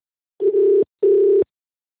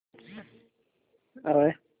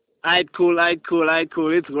Alright. Alright, cool.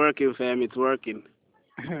 It's working, fam. It's working.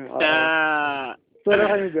 Alright. Uh, So where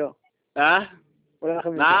can we go? huh? Where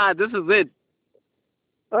can we go? Nah, this is it.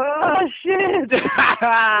 Oh shit! This is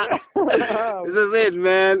it,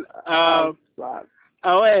 man. Fuck.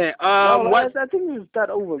 Oh wait. No, What? I think we start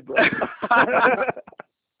over, bro.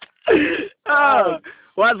 uh,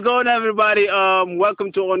 what's going on, everybody?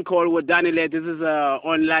 Welcome to On Call with Daniel. This is a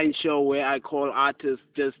online show where I call artists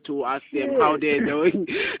just to ask them how Shit. they're doing,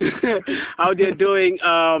 how they're doing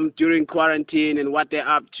during quarantine and what they're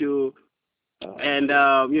up to, and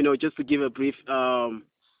Shit. just to give a brief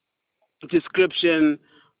description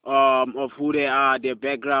of who they are, their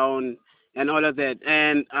background, and all of that.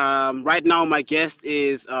 And right now, my guest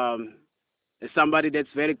is somebody that's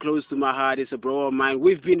very close to my heart. It's a bro of mine.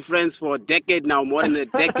 We've been friends for a decade now, more than a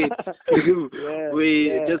decade. Yeah,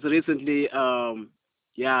 We yeah. just recently,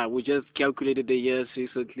 we just calculated the years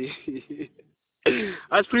recently.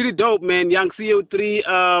 That's pretty dope, man. Young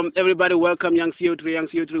CO3, everybody welcome Young CO3. Young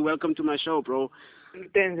CO3, welcome to my show, bro.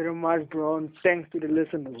 Thanks very much, bro, and thanks to the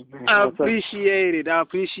listeners, man. I What's up? appreciate it. I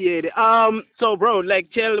appreciate it. So bro, like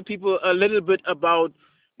tell the people a little bit about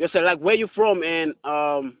yourself, like where you from and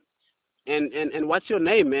what's your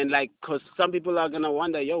name, man? Like, cause some people are gonna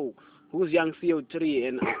wonder, yo, who's Young CO3,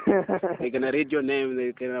 and they're gonna read your name,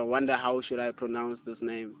 they're gonna wonder how should I pronounce this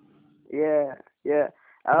name. Yeah, yeah.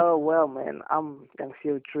 Oh well, man. I'm Young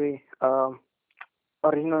Tree.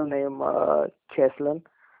 Original name Cheslin,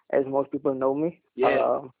 as most people know me.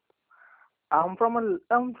 Yeah. I'm from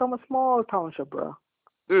a small township, bro.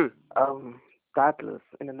 Mm. Dartles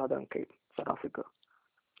in the Northern Cape, South Africa.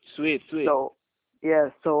 Sweet, sweet. So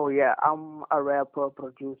yeah, I'm a rapper,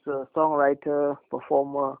 producer, songwriter,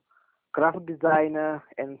 performer, graphic designer,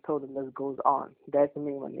 and so the list goes on. That's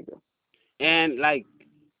me, my nigga. And like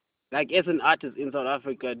as an artist in South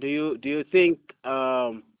Africa, do you think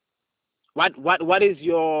what is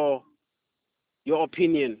your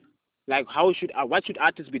opinion? Like, how should what should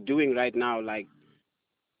artists be doing right now? Like,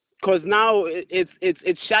 cause now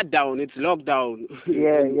it's shut down, it's lockdown,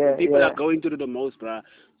 Yeah, and yeah, people are yeah, going through the most, bruh.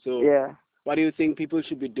 So, yeah. what do you think people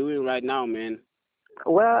should be doing right now, man?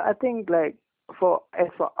 Well, I think like for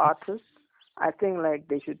artists, I think like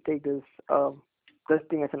they should take this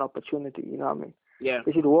thing as an opportunity. You know what I mean? Yeah,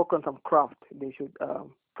 They should work on some craft. They should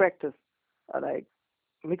practice like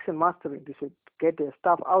mix and mastering. They should get their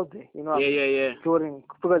stuff out there. You know what I yeah, mean? yeah, yeah. During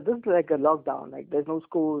because this is like a lockdown. Like there's no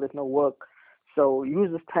school, there's no work. So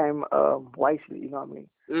use this time wisely. You know what I mean?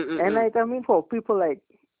 And Mm-mm-mm. like I mean for people like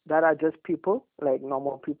that are just people, like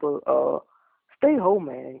normal people, stay home,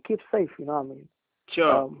 man, and keep safe. You know what I mean?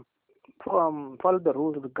 Sure. um, follow the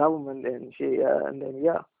rules of the government and then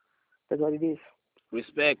yeah, that's what it is.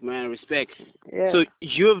 Respect, man, respect. Yeah. So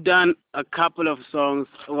you've done a couple of songs.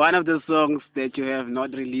 One of the songs that you have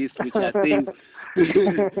not released, which I think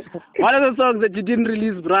one of the songs that you didn't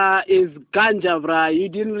release, brah, is Ganja, brah. You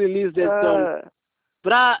didn't release that song, uh,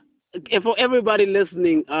 brah. For everybody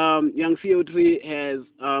listening, Young CO3 has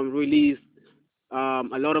released a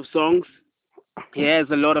lot of songs. He has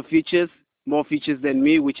a lot of features, more features than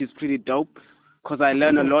me, which is pretty dope. Cause I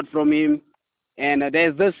learn a lot from him. And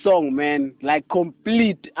there's this song, man, like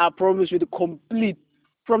complete. I promise you, the complete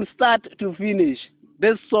from start to finish.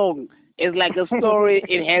 This song is like a story.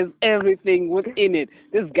 It has everything within it.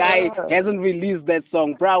 This guy uh, hasn't released that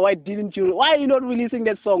song, bro. Why didn't you? Why are you not releasing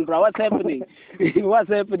that song, bro? What's happening? What's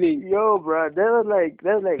happening? yo, bro, that was like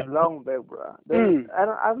long back, bro. Mm.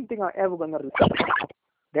 I don't think I'm ever gonna release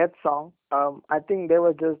that song. I think they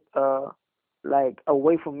were just like a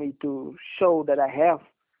way for me to show that I have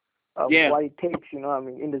Yeah, what it takes. You know what I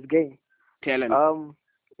mean in this game. talent. Um,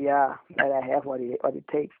 yeah, that I have what it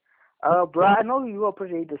takes. Bro, I know you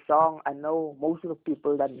appreciate the song. I know most of the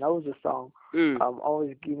people that knows the song, Mm.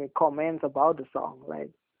 always give me comments about the song.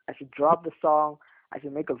 Like I should drop the song. I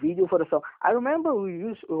should make a video for the song. I remember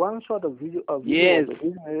we once shot a video Yes. of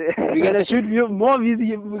it. We're gonna shoot more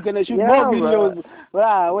video. We're gonna shoot more Yeah, bro. videos.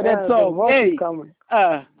 Wow, with that Yeah, the song. more keep Hey, coming.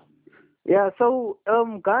 uh, Yeah, so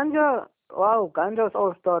ganja. Wow, ganja is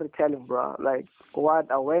all storytelling, bro. Like what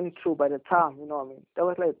I went through by the time, you know what I mean? That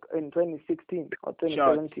was like in 2016 or short.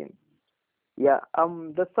 2017. Yeah,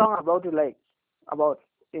 the song about it like about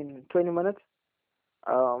in 20 minutes,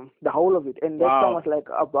 the whole of it, and that song Wow. was like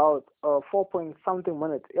about 4 point something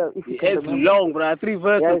minutes, yeah, if you can It's remember. long, bro. Three Yeah,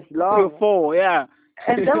 verses, it's three or long, four. Yeah.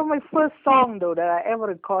 and that was my first song though that I ever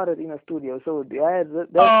recorded in a studio. So yeah, that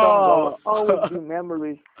song will Oh, always be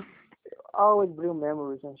memories, always bring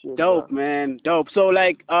memories and shit, bro. dope, man. Dope. So,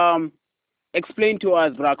 like, explain to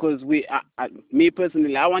us, bro, because me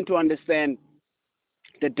personally, I want to understand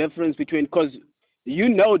the difference between, because you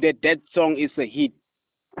know that that song is a hit,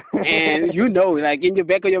 and you know, like in the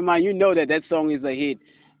back of your mind, you know that that song is a hit,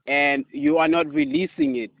 and you are not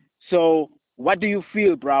releasing it. So, what do you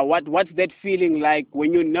feel, bro? What's that feeling like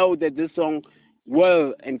when you know that this song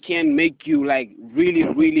will and can make you like really,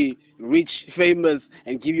 really rich, famous,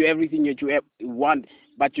 and give you everything that you want,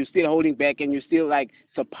 but you're still holding back and you still like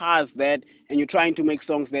surpass that, and you're trying to make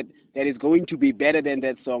songs that is going to be better than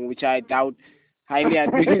that song, which I doubt highly.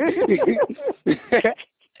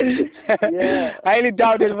 Yeah. Highly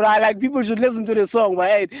doubt it, but I like people should listen to the song. But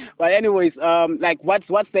hey, but anyways, like what's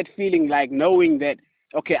that feeling like knowing that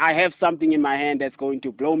okay, I have something in my hand that's going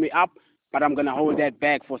to blow me up, but I'm gonna hold that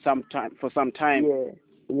back for some time. For some time. Yeah,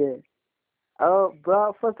 yeah.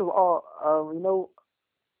 Bro, first of all,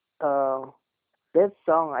 uh, that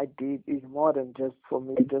song I did is more than just for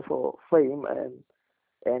me, just for fame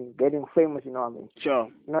and getting famous. You know what I mean? Sure.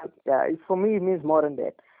 Not yeah. It's for me. It means more than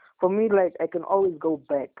that. For me, like I can always go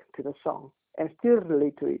back to the song and still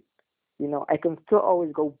relate to it. You know, I can still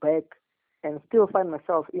always go back and still find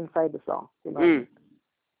myself inside the song. You know what I Mm, mean?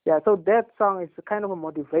 Yeah. So that song is kind of a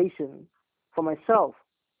motivation for myself.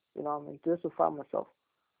 You know what I mean? Just to find myself.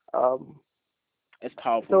 Um, it's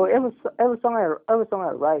powerful, So man. every song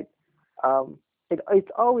I write, it's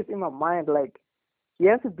always in my mind. Like you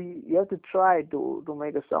have to try to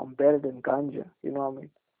make a song better than Ganja. You know what I mean?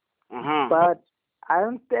 Uh huh. But I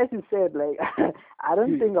don't, as you said, like I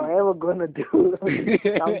don't think I'm ever gonna do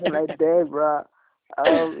something like that, bro.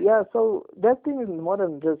 Yeah. So that thing is more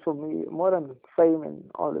than just for me, more than fame and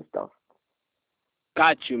all this stuff.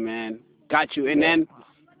 Got you, man. Got you. And Yeah. then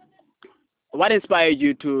what inspired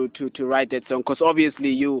you to write that song? Because obviously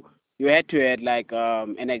you had to add like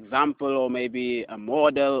an example or maybe a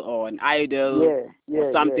model or an idol Yeah. or Yeah.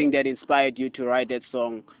 Yeah. something that inspired you to write that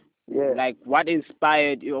song. Yeah. Like what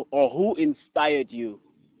inspired you or who inspired you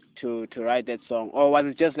to write that song, or was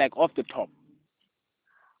it just like off the top?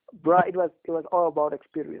 Bro, it was all about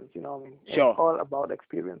experience, you know what I mean? It's Sure. all about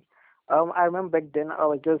experience. I remember back then I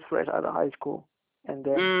was just fresh out of high school, and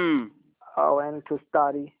then Mm. I went to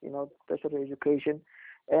study, special education,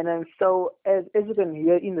 and then so as you can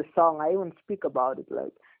hear in the song, I even speak about it.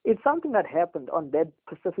 Like it's something that happened on that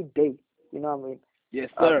specific day, you know what I mean? Yes,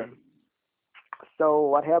 sir. Um, so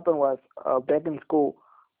what happened was back in school,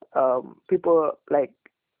 people like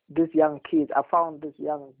these young kids. I found these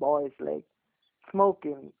young boys like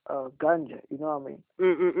smoking ganja, you know what I mean?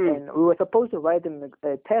 Mm mm mm. And we were supposed to write them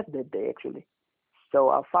a test that day actually. So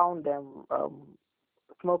I found them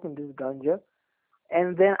smoking this ganja,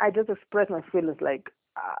 and then I just expressed my feelings like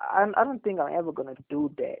I don't think I'm ever gonna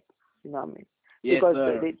do that, you know what I mean? Yes, Because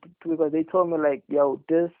sir. because they told me like, yo,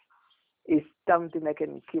 this is something that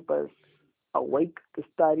can keep us awake to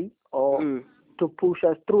study or Mm. to push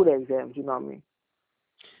us through the exams, you know what I mean?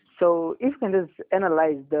 So if you can just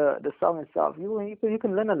analyze the song itself, you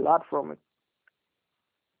can learn a lot from it.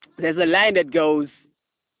 There's a line that goes,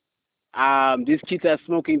 these kids are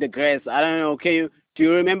smoking the grass. I don't know. Do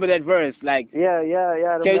you remember that verse? Like, Yeah, yeah, yeah.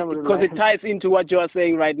 I remember the because it line. ties into what you are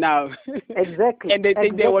saying right now, Exactly, and they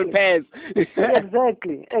think they will exactly. pass. Yeah,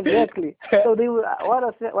 exactly, exactly. So they were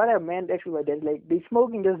what I meant actually by that, like they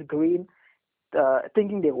smoking this green,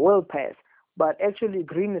 thinking they will pass, but actually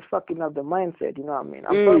green is fucking up the mindset. You know what I mean?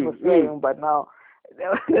 I'm sorry for Mm. saying, but now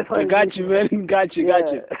that's what I it got is. you, man. Got you,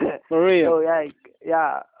 got Yeah. you. For real. So yeah,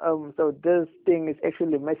 yeah. So this thing is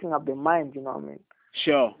actually messing up the mind. You know what I mean?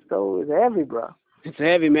 Sure. So it's heavy, bro. It's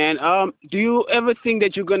heavy, man. Do you ever think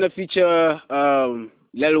that you're gonna feature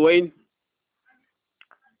Lil Wayne?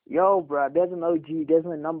 Yo, bro, there's an OG. There's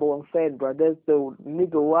my number one fan, bro. That's the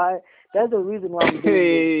nigga. Why? That's the reason why I'm doing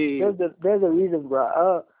this. Hey, There's a reason,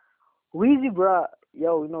 bro. Weezy, bro.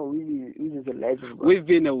 Yo, Weezy's a legend, bro. we've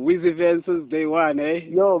been a Wizzy fan since day one, eh?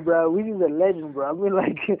 Yo, bro, Weezy's a legend, bro. I mean,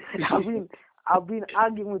 like, I've been, I've been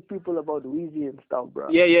arguing with people about Weezy and stuff, bro.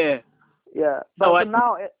 Yeah, yeah. Yeah, So but for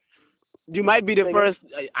now, you might be the say again? first.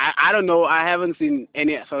 I don't know. I haven't seen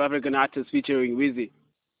any South African artist featuring Wizzy.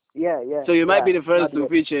 Yeah, yeah, So you might yeah. be the first Not to yet.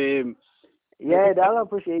 feature him. Yeah, I'll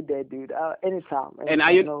appreciate that, dude. Anytime, And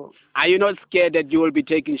anytime. No, are you not scared that you will be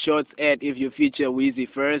taking shots at if you feature Wizzy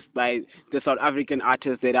first by the South African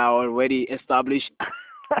artists that are already established?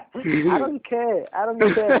 I don't care. I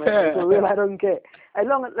don't care, man. Like, for real, I don't care. As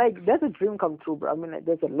long as like that's a dream come true, bro. I mean, like,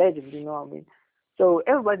 that's a legend. You know what I mean? So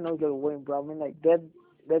everybody knows Lil Wayne, bro. I mean, like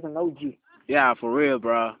that's an OG. Yeah, for real,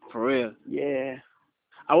 bro. For real. Yeah.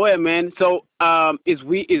 Oh, well, man. So, is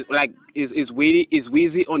Weezy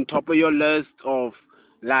on top of your list of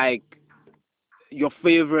like your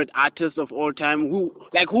favorite artist of all time?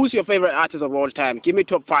 Who's your favorite artist of all time? Give me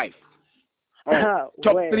top five or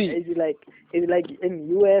top Where three. is it like? Is it like in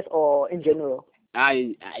US or in general?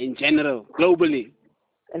 In general, globally.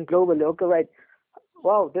 and globally. Okay, right.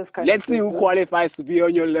 Wow, this kind of Let's see who qualifies to be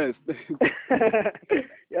on your list.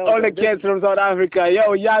 Yo, All bro, the kids from South Africa,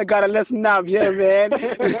 yo, y'all gotta listen up here, man.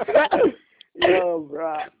 Yo,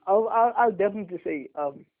 bro, I'll definitely say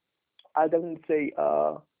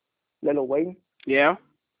Lil Wayne. Yeah.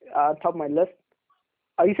 Top of my list.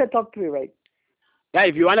 You said top three, right? Yeah,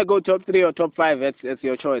 if you wanna go top 3 or top 5, that's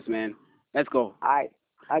your choice, man. Let's go. I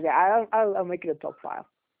Okay, I'll make it a top five.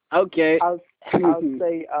 Okay. I'll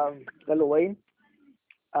say Lil Wayne.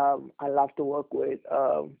 I love to work with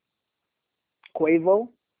Quavo.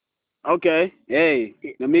 Okay. Hey,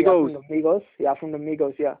 the Yeah, Migos. from the Migos. Yeah, from the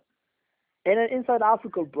Migos. Yeah. And then in South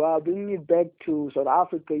Africa, bro, bringing it back to South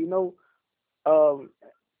Africa, um,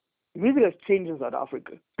 music has changed in South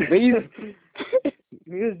Africa. Please.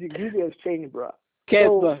 music has changed, bro.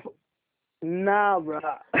 Casper. So, nah, bro.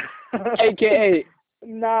 AKA.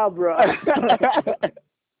 Nah, bro.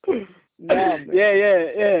 Nah, man.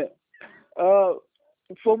 Yeah.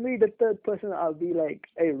 For me, the third person, I'll be like,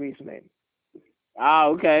 hey, Reese, man.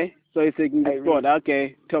 Okay. So it's taking the spot.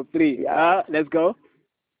 Okay. Top 3. Yeah. Let's go.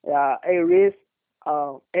 Yeah, hey, Reese,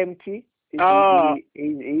 MT. He's a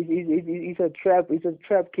trap. He's a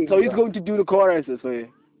trap king. So he's going to do the choruses for you.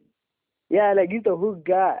 Yeah, like he's the hook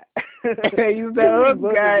guy. He's the hook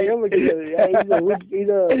guy. Yeah, he's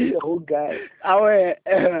a hook guy.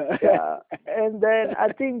 Yeah, and then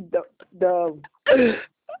I think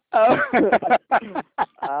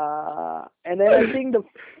and then I think the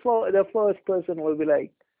first person will be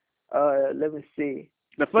like, let me see.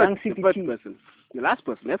 The first person. The last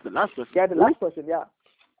person. That's the last person. Yeah, the last person. Yeah.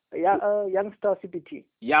 Yeah, Youngster CPT.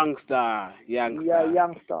 Youngster. Yeah,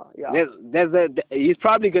 Youngster. Yeah. He's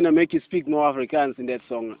probably gonna make you speak more Afrikaans in that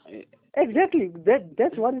song. Exactly.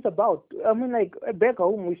 That's what it's about. I mean, like back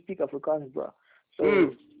home we speak Afrikaans, bro.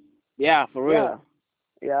 So. Yeah, for real.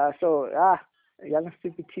 Yeah. So Young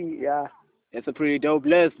CPT. Yeah. It's a pretty dope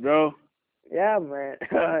list, bro. Yeah, man.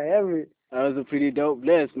 That was a pretty dope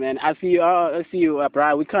list, man. I see you,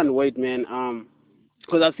 Brian. We can't wait, man.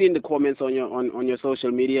 Because I've seen the comments on your social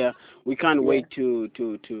media. We can't wait to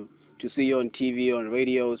see you on TV, on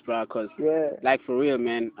radios, bro. Cause like for real,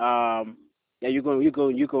 man. Yeah, you're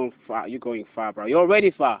going far, bro. You're already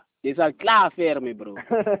far. It's a klaar ver, me, bro.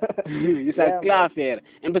 It's a klaar ver.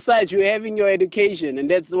 And besides, you're having your education, and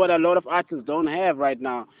that's what a lot of artists don't have right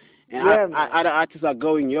now. And other artists are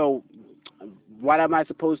going, yo, what am I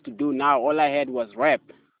supposed to do now? All I had was rap.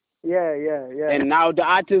 Yeah. And now the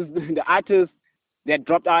artists that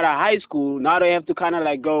dropped out of high school, now they have to kind of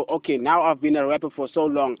like go, okay, now I've been a rapper for so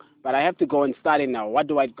long, but I have to go and study now. What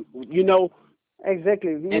do I,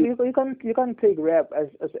 Exactly. You can't take rap as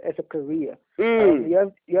a career. You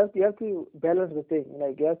have to balance the thing.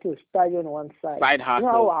 Like you have to study on one side. Side hustle.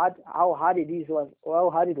 You know how hard it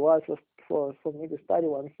was for me to study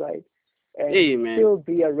one side and still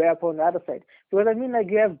be a rapper on the other side. Because I mean,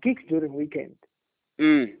 like you have gigs during weekend.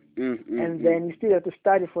 And then you still have to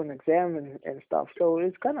study for an exam and stuff. So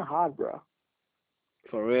it's kind of hard, bro.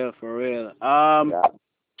 For real. Yeah.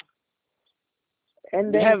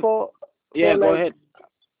 And then go ahead.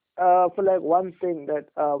 For like one thing that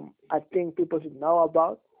I think people should know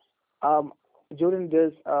about during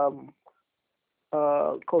this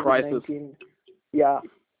COVID-19. Yeah,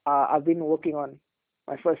 I've been working on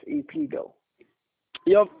my first EP though.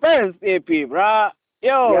 Your first EP, bruh.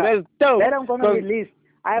 Yo, that's dope. That I'm gonna release.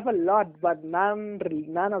 I have a lot, but none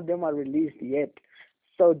of them are released yet.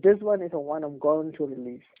 So this one is the one I'm going to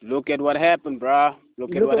release. Look at what happened, bruh.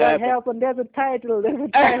 Look at what happened. There's a title.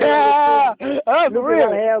 Oh, Look real?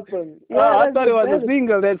 What happened. Yeah, I thought it was a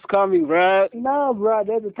single that's coming, bruh. No, bruh.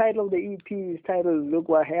 There's the title of the EP. It's titled "Look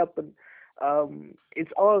What Happened."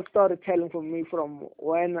 It's all storytelling for me from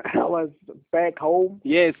when I was back home.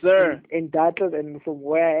 Yes, sir. In Dartmouth, and from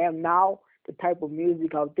where I am now, the type of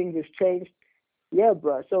music, how things have changed. Yeah,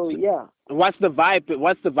 bro. So yeah. What's the vibe?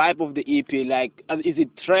 What's the vibe of the EP? Like, is it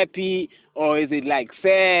trappy or is it like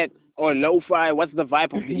sad or lo-fi? What's the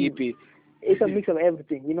vibe of the EP? It's a mix of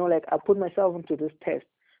everything. Like I put myself into this test.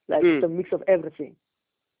 Like it's a mix of everything.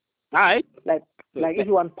 All right. Like if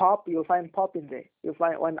you want pop, you'll find pop in there. You'll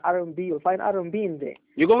find R&B, you'll find R&B in there.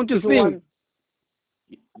 You're going to sing?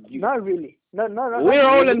 Not really. No. We're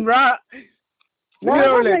rolling, bro. No,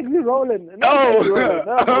 not like we rolling. Not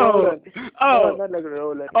like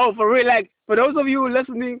rolling. Oh, for real, like, for those of you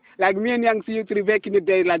listening, like me and Young CO3 back in the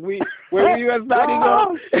day, like when we were starting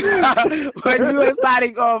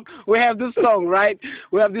off, we have this song, right?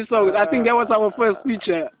 We have this song. I think that was our first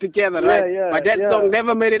feature together, right? Yeah, but that song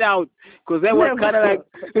never made it out, because that was kind of like,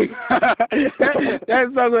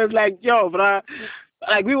 that song was like, yo, bruh,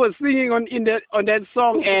 like we were singing on that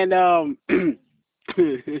song, and I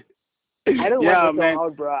don't want yeah, the song man.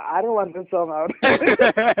 out, bro. I don't want the song out.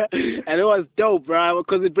 And it was dope, bro,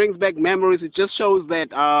 because it brings back memories. It just shows that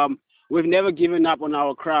we've never given up on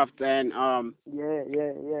our craft, and Yeah,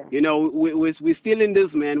 yeah, yeah. you know, we still in this,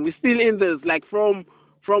 man. We're still in this. Like from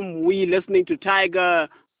we listening to Tiger,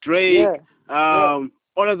 Yeah, Drake, yeah.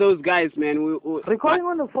 all of those guys, man. Recording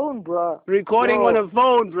on the phone, bro. Recording on Yo, a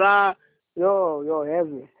phone, bruh. yo,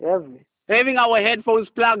 heavy, heavy. Having our headphones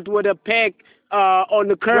plugged with a peg on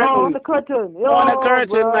the Yo, on curtain. the curtain. On the Yo, curtain,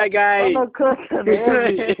 bro. my On guy. the curtain,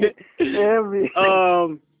 heavy, heavy.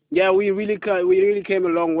 Yeah, we really came a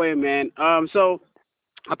long way, man. So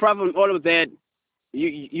apart from all of that,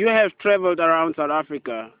 you have traveled around South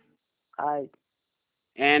Africa, I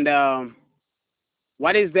and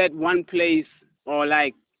what is that one place, or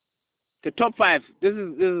like the top five? This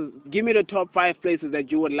is give me the top five places that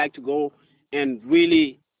you would like to go and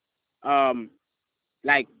really um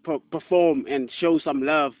like perform and show some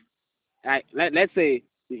love. Like let's say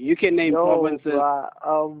you can name Yo, provinces. bro.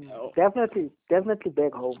 Oh, Definitely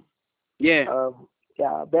back home. yeah.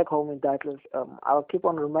 Yeah, back home in Douglas. I'll keep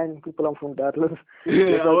on reminding people I'm from Douglas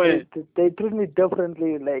because Oh, yeah. they treat me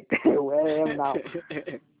differently, like where I am now.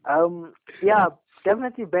 Yeah,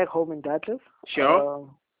 definitely back home in Douglas. Sure.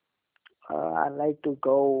 I like to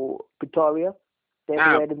go Pretoria. That's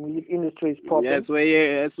Ah, where the music industry is popping. that's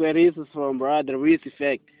where Reese is from, bro. The Reese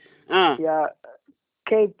effect. Ah. Yeah,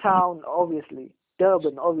 Cape Town, obviously.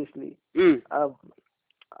 Durban, obviously. Mm. Um,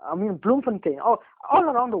 I mean Bloemfontein. All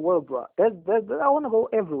around the world, bro. I want to go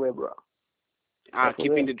everywhere, bro. Ah, Yeah, for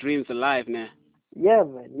keeping real. the dreams alive, man. Yeah,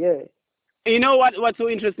 man. Yeah. You know what? What's so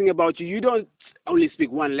interesting about you? You don't only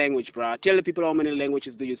speak one language, bro. Tell the people how many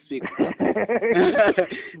languages do you speak, bro. Bro,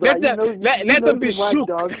 you Let know them too be much, shook.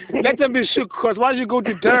 dog. Let them be shook, cause once you go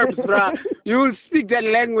to Derbs, bro, you will speak that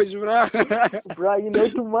language, bro. Bro, you know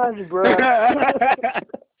too much, bro.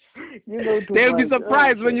 You know too They'll be much. Oh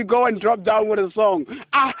surprised when shit. you go and drop down with a song.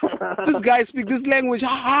 Ah, this guy speak this language.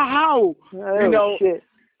 How? You Oh know. shit.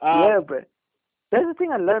 Uh, Yeah, bro. That's the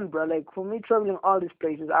thing I learned, bro. Like for me, traveling all these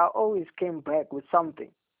places, I always came back with something.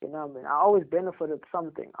 You know what I mean? I always benefited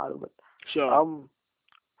something out of it. sure. Um,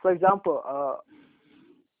 for example,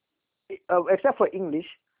 except for English,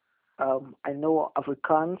 I know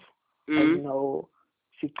Afrikaans, I Mm. know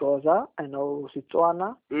Xhosa, I know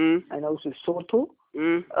Setswana, Mm. I know Sesotho.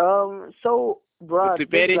 Mm. So, bro, this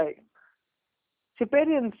Siperi. like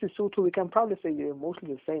Sepedi and Sesotho, we can probably say they're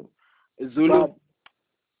mostly the same. Zulu.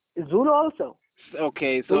 But Zulu also.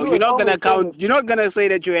 Okay, so Zulu you're is not gonna always count. famous. You're not gonna say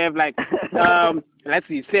that you have like let's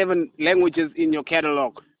see, 7 languages in your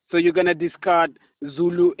catalog. So you're gonna discard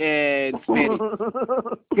Zulu and Sepedi.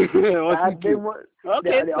 Or But they, CQ. mo- Okay,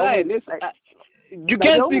 it's they almost fine. It's, like you they're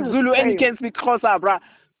can speak almost Zulu the and you same. can speak Xhosa, bruh.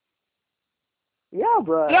 Yeah,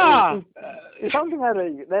 bro. Yeah, It's something that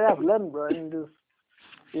I've learned, bro. In this,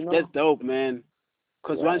 you that's know. dope, man.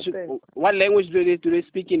 Cause Yeah, once you, thanks. what language do they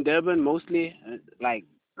speak in Durban mostly? Like,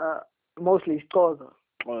 Uh, Mostly Xhosa.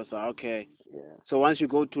 Xhosa. Okay. Yeah. So once you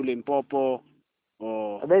go to Limpopo,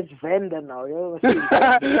 or That's Venda now. You know, oh, see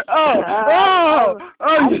Venda. oh, I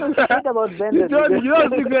oh, don't know shit about you Venda, don't, nigga. you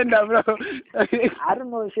don't speak Venda, bro. I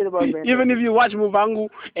don't know shit about Venda. Even if you watch Muvangu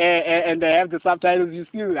and they have the subtitles, you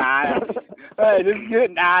still, this is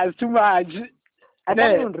good. Nah, it's too much. I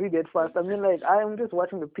can't Nah. even read it fast. I mean, like, I'm just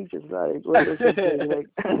watching the pictures, like, what the shit is, like.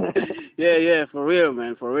 Yeah, yeah, for real,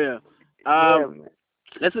 man, for real. Yeah, Um, man.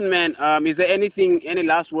 listen, man. Is there any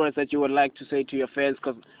last words that you would like to say to your fans?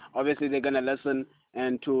 Because obviously they're gonna listen,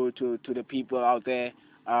 and to the people out there.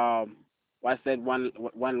 Um, what's that one?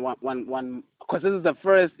 Because this is the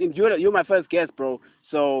first. You're my first guest, bro.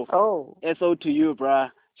 So, Oh, SO to you, bro.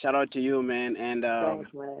 Shout out to you, man. And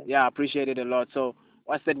thanks, man. yeah, I appreciate it a lot. So,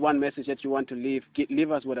 what's that one message that you want to leave?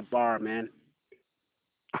 Leave us with a bar, man.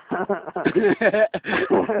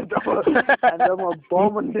 And I'm a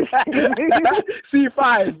bomb on this thing.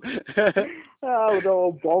 C5. Oh,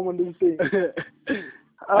 the bomb on this thing.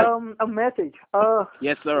 A message.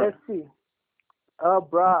 Yes, sir. Let's see.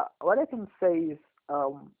 Bruh, what I can say is,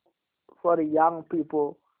 for the young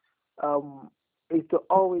people, um, is to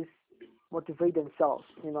always motivate themselves.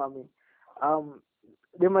 You know what I mean? Um,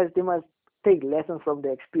 they must take lessons from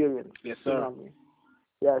their experience. Yes, You sir. know what I mean?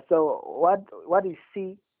 Yeah. So what they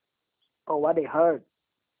see or what they heard,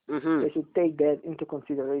 Mhm. they should take that into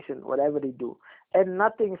consideration whatever they do. And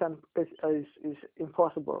nothing is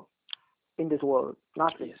impossible in this world.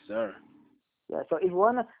 Nothing. Yes, sir. Yeah. So if you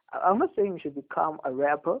wanna, I'm not saying you should become a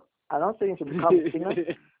rapper. I'm not saying you should become a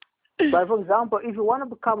singer. But for example, if you want to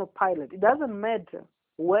become a pilot, it doesn't matter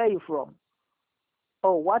where you're from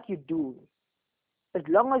or what you do. as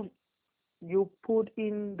long as you put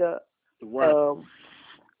in the The work. um,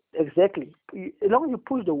 exactly, as long as you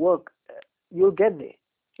push the work, you'll get there.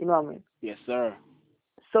 You know what I mean? Yes, sir.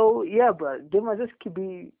 So yeah, bro, they must just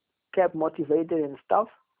be kept motivated and stuff.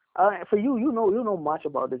 For you, you know much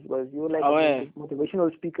about this because you're like a Oh yeah,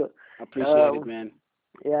 motivational speaker. appreciate it, Um, man.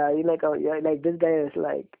 yeah, you like yeah, like this guy is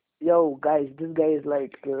like, yo guys, this guy is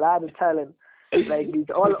like a lot of talent. Like he's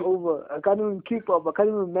all over. I can't even keep up. I can't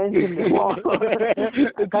even mention them all.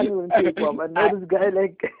 I can't even keep up. I know I this guy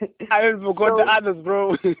like I even forgot the so others,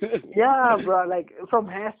 bro. yeah, bro. Like from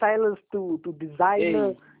hairstylist to designer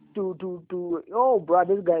Hey, to oh, bro,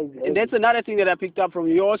 this guy is and that's heavy. another thing that I picked up from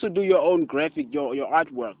you. You also do your own graphic, your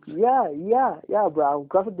artworks. Yeah, bro. I'm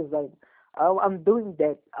graphic design. I'm doing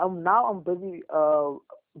that. I'm busy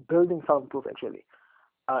building soundproof actually.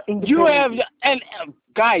 You have Independently. and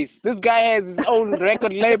guys, this guy has his own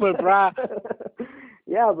record label, bruh.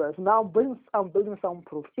 Yeah, bro. So now I'm building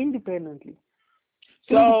soundproof independently.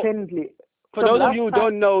 So Independently. for From those of last you who time.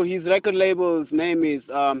 don't know, his record label's name is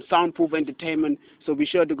Soundproof Entertainment. So be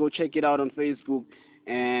sure to go check it out on Facebook.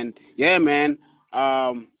 And yeah, man,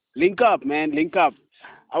 link up, man, link up.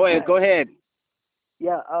 Oh, wait, go ahead.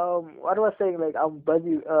 Yeah. What I was saying, like I'm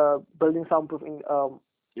busy building soundproof Entertainment.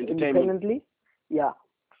 independently. Yeah.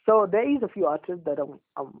 So there is a few artists that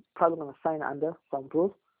I'm probably gonna sign under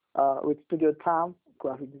soundproof. With Studio Time,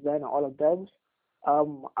 graphic design, and all of them.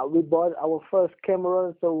 We bought our first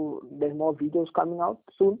camera, so there's more videos coming out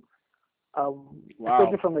soon. Especially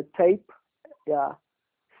Wow, from the tape. Yeah.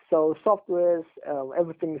 So softwares,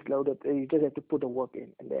 everything is loaded. You just have to put the work in,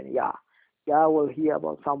 and then yeah, we'll hear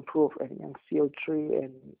about Soundproof and Young CO3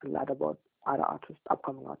 and a lot about other artists,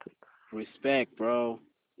 upcoming artists. respect, bro.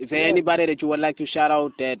 Is there Yeah. anybody that you would like to shout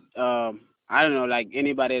out that I don't know, like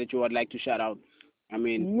anybody that you would like to shout out? I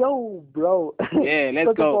mean, Yo, bro. yeah, let's First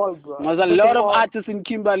of go. all, bro. There's a First of lot of all, artists in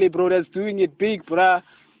Kimberley, bro, that's doing it big, bruh.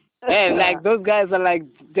 And like those guys are like,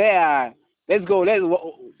 they are. Let's go.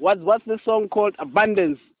 What's the song called?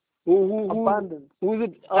 Abundance. abundance. Who's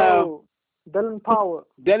it? Oh, Dylan Power.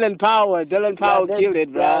 Dylan Power. Dylan Yeah, Power killed it,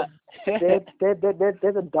 yeah, bruh.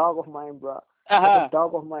 that's a dog of mine, bro. That's a Uh-huh.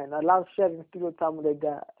 dog of mine. I love sharing studio time with that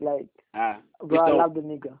guy. Like, It's bro, I dope. love the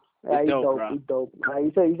nigga. It's Yeah, he's dope, dope. bruh.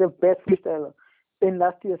 He's dope. He's a best freestyler. In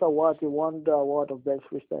last year's award, he won the award of best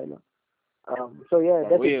freestyler. So yeah, For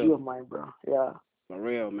that's a G real. of mine, bro. Yeah. For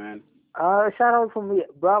real, man. Shout out from me,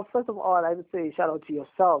 bro. First of all, I would say shout out to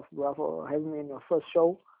yourself, bro, for having me in your first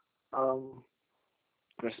show. Um,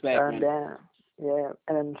 Respect, and man. then yeah,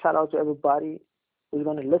 and then shout out to everybody who's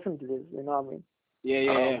gonna listen to this. You know what I mean? Yeah,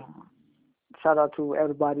 yeah, yeah. Um, shout out to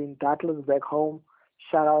everybody in Dartmouth back home.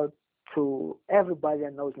 Shout out to everybody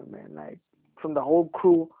that knows me, man. Like from the whole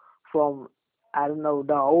crew, from I don't know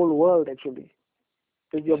the whole world actually.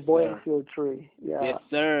 It's your Yes, boy and sir. Field Tree. Yes, Yeah.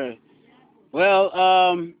 sir. Well,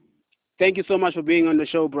 thank you so much for being on the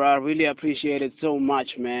show, bro. I really appreciate it so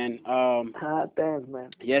much, man. Thanks,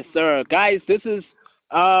 man. Yes, sir. Guys, this is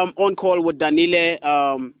On Call with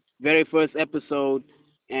Danile, very first episode.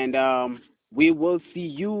 And we will see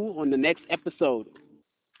you on the next episode.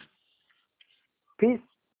 Peace.